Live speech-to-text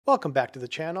Welcome back to the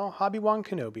channel, Hobby-Wan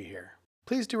Kenobi here.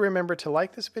 Please do remember to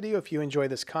like this video if you enjoy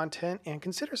this content and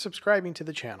consider subscribing to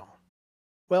the channel.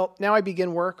 Well, now I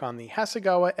begin work on the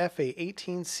Hasegawa F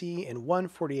A-18C in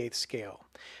 1/48 scale.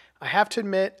 I have to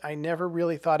admit, I never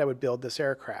really thought I would build this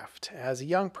aircraft. As a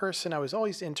young person, I was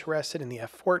always interested in the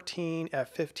F-14,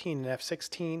 F-15, and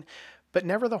F-16, but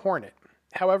never the Hornet.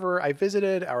 However, I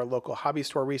visited our local hobby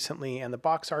store recently and the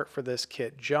box art for this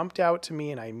kit jumped out to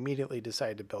me and I immediately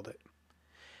decided to build it.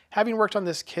 Having worked on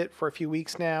this kit for a few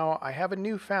weeks now, I have a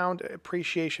newfound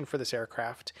appreciation for this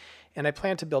aircraft, and I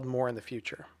plan to build more in the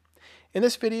future. In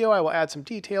this video, I will add some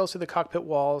details to the cockpit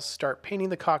walls, start painting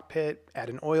the cockpit, add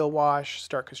an oil wash,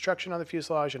 start construction on the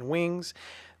fuselage and wings,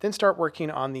 then start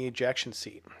working on the ejection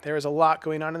seat. There is a lot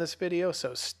going on in this video,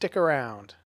 so stick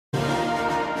around.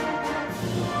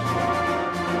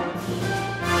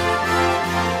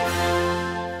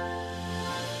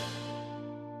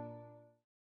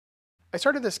 I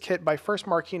started this kit by first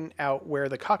marking out where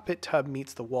the cockpit tub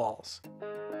meets the walls.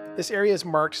 This area is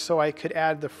marked so I could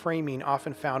add the framing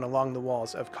often found along the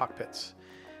walls of cockpits.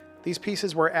 These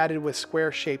pieces were added with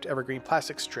square-shaped evergreen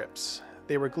plastic strips.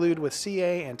 They were glued with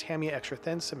CA and Tamiya extra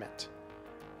thin cement.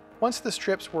 Once the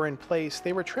strips were in place,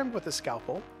 they were trimmed with a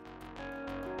scalpel.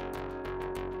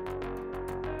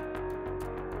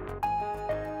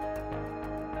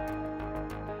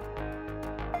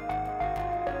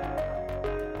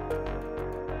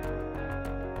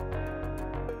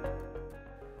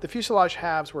 The fuselage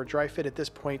halves were dry fit at this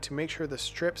point to make sure the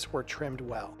strips were trimmed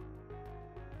well.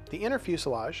 The inner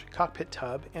fuselage, cockpit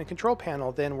tub, and control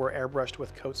panel then were airbrushed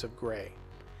with coats of gray.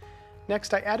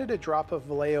 Next, I added a drop of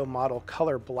Vallejo model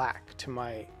color black to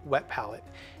my wet palette,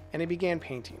 and I began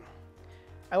painting.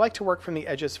 I like to work from the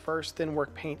edges first, then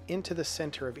work paint into the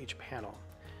center of each panel.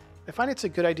 I find it's a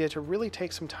good idea to really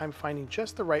take some time finding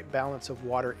just the right balance of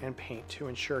water and paint to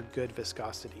ensure good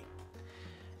viscosity.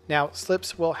 Now,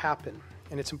 slips will happen,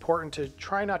 and it's important to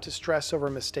try not to stress over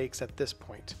mistakes at this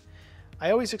point.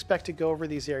 I always expect to go over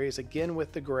these areas again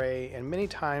with the gray, and many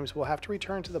times we'll have to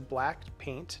return to the black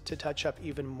paint to touch up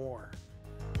even more.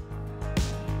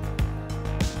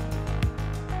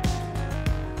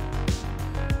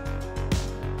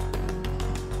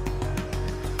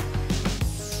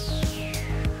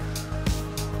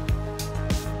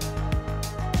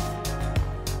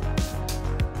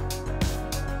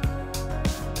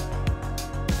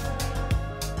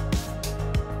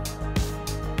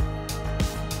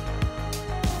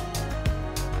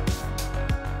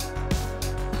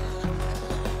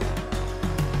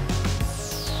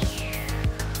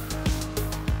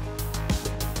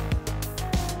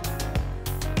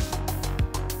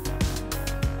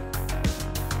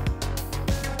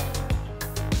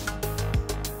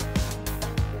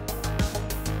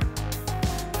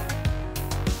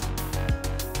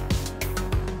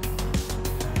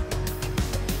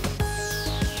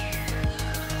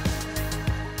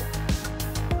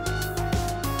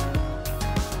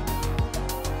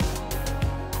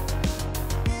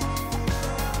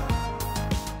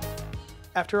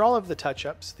 After all of the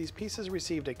touch-ups, these pieces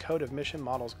received a coat of Mission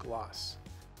Models gloss.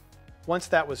 Once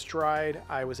that was dried,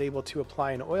 I was able to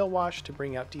apply an oil wash to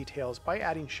bring out details by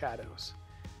adding shadows.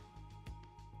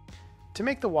 To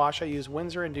make the wash, I use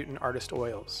Winsor & Newton Artist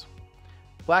Oils.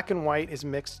 Black and white is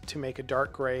mixed to make a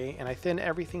dark gray, and I thin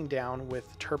everything down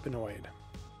with Turpenoid.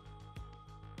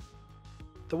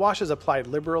 The wash is applied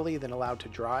liberally, then allowed to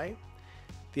dry.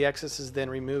 The excess is then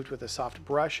removed with a soft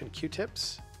brush and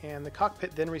Q-tips, and the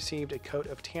cockpit then received a coat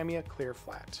of Tamiya Clear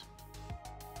Flat.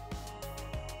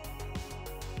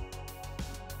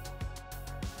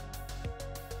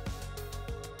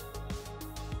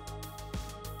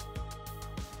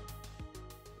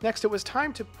 Next, it was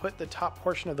time to put the top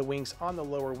portion of the wings on the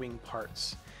lower wing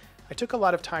parts. I took a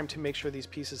lot of time to make sure these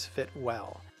pieces fit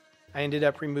well. I ended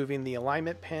up removing the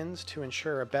alignment pins to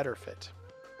ensure a better fit.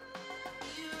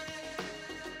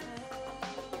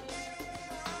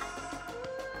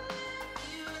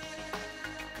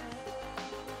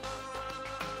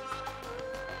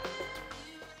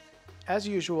 As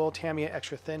usual, Tamiya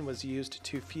Extra Thin was used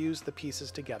to fuse the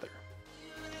pieces together.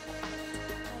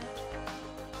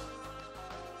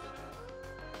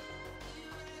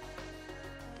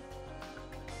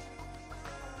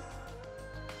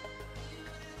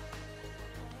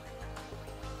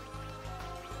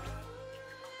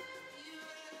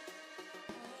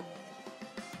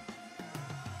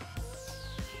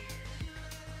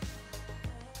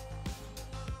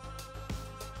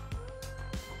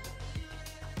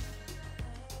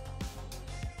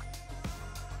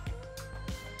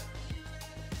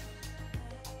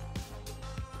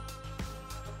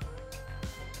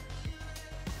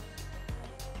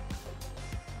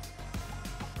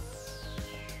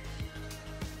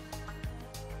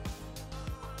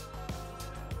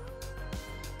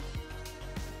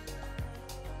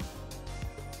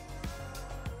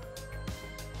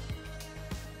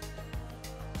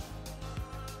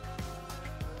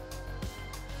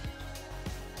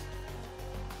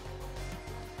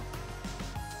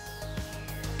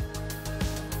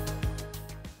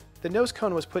 The nose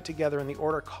cone was put together in the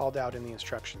order called out in the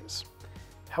instructions.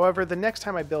 However, the next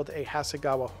time I build a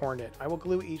Hasegawa Hornet, I will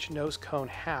glue each nose cone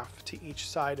half to each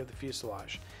side of the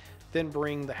fuselage, then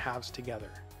bring the halves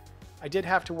together. I did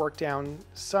have to work down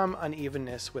some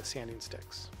unevenness with sanding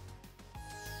sticks.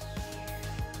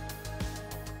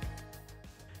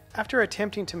 After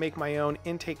attempting to make my own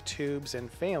intake tubes and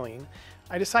failing,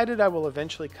 I decided I will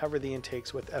eventually cover the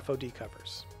intakes with FOD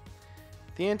covers.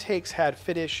 The intakes had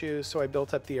fit issues, so I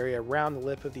built up the area around the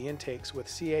lip of the intakes with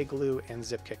CA glue and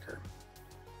zip kicker.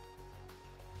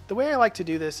 The way I like to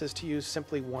do this is to use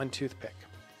simply one toothpick.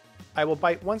 I will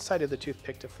bite one side of the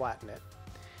toothpick to flatten it.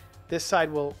 This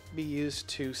side will be used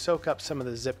to soak up some of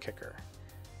the zip kicker.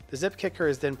 The zip kicker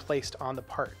is then placed on the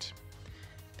part.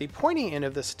 The pointy end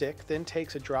of the stick then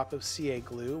takes a drop of CA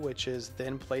glue, which is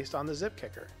then placed on the zip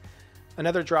kicker.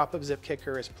 Another drop of zip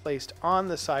kicker is placed on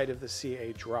the side of the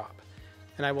CA drop,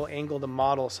 and I will angle the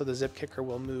model so the zip kicker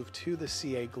will move to the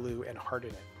CA glue and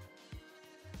harden it.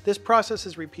 This process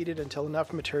is repeated until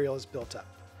enough material is built up.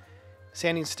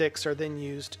 Sanding sticks are then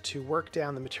used to work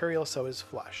down the material so it is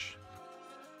flush.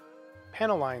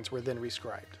 Panel lines were then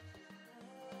rescribed.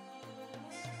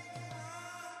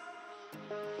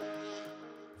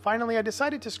 Finally, I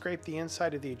decided to scrape the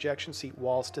inside of the ejection seat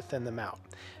walls to thin them out.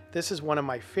 This is one of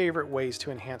my favorite ways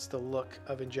to enhance the look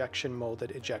of injection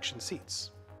molded ejection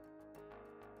seats.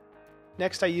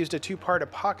 Next, I used a two-part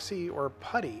epoxy or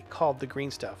putty called the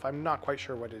green stuff. I'm not quite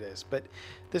sure what it is, but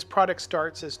this product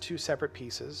starts as two separate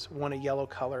pieces, one a yellow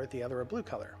color, the other a blue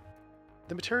color.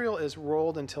 The material is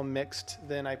rolled until mixed,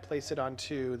 then I place it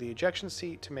onto the ejection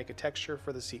seat to make a texture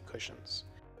for the seat cushions.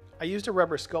 I used a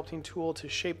rubber sculpting tool to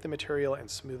shape the material and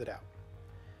smooth it out.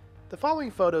 The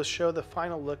following photos show the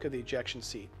final look of the ejection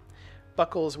seat.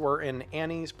 Buckles were an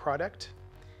Annie's product.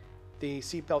 The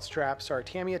seatbelt straps are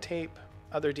Tamiya tape.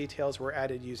 Other details were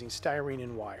added using styrene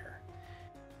and wire.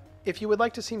 If you would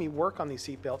like to see me work on these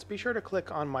seatbelts, be sure to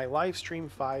click on my Livestream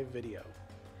 5 video.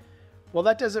 Well,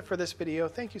 that does it for this video.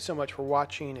 Thank you so much for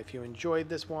watching. If you enjoyed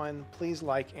this one, please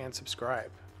like and subscribe.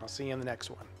 I'll see you in the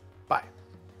next one. Bye.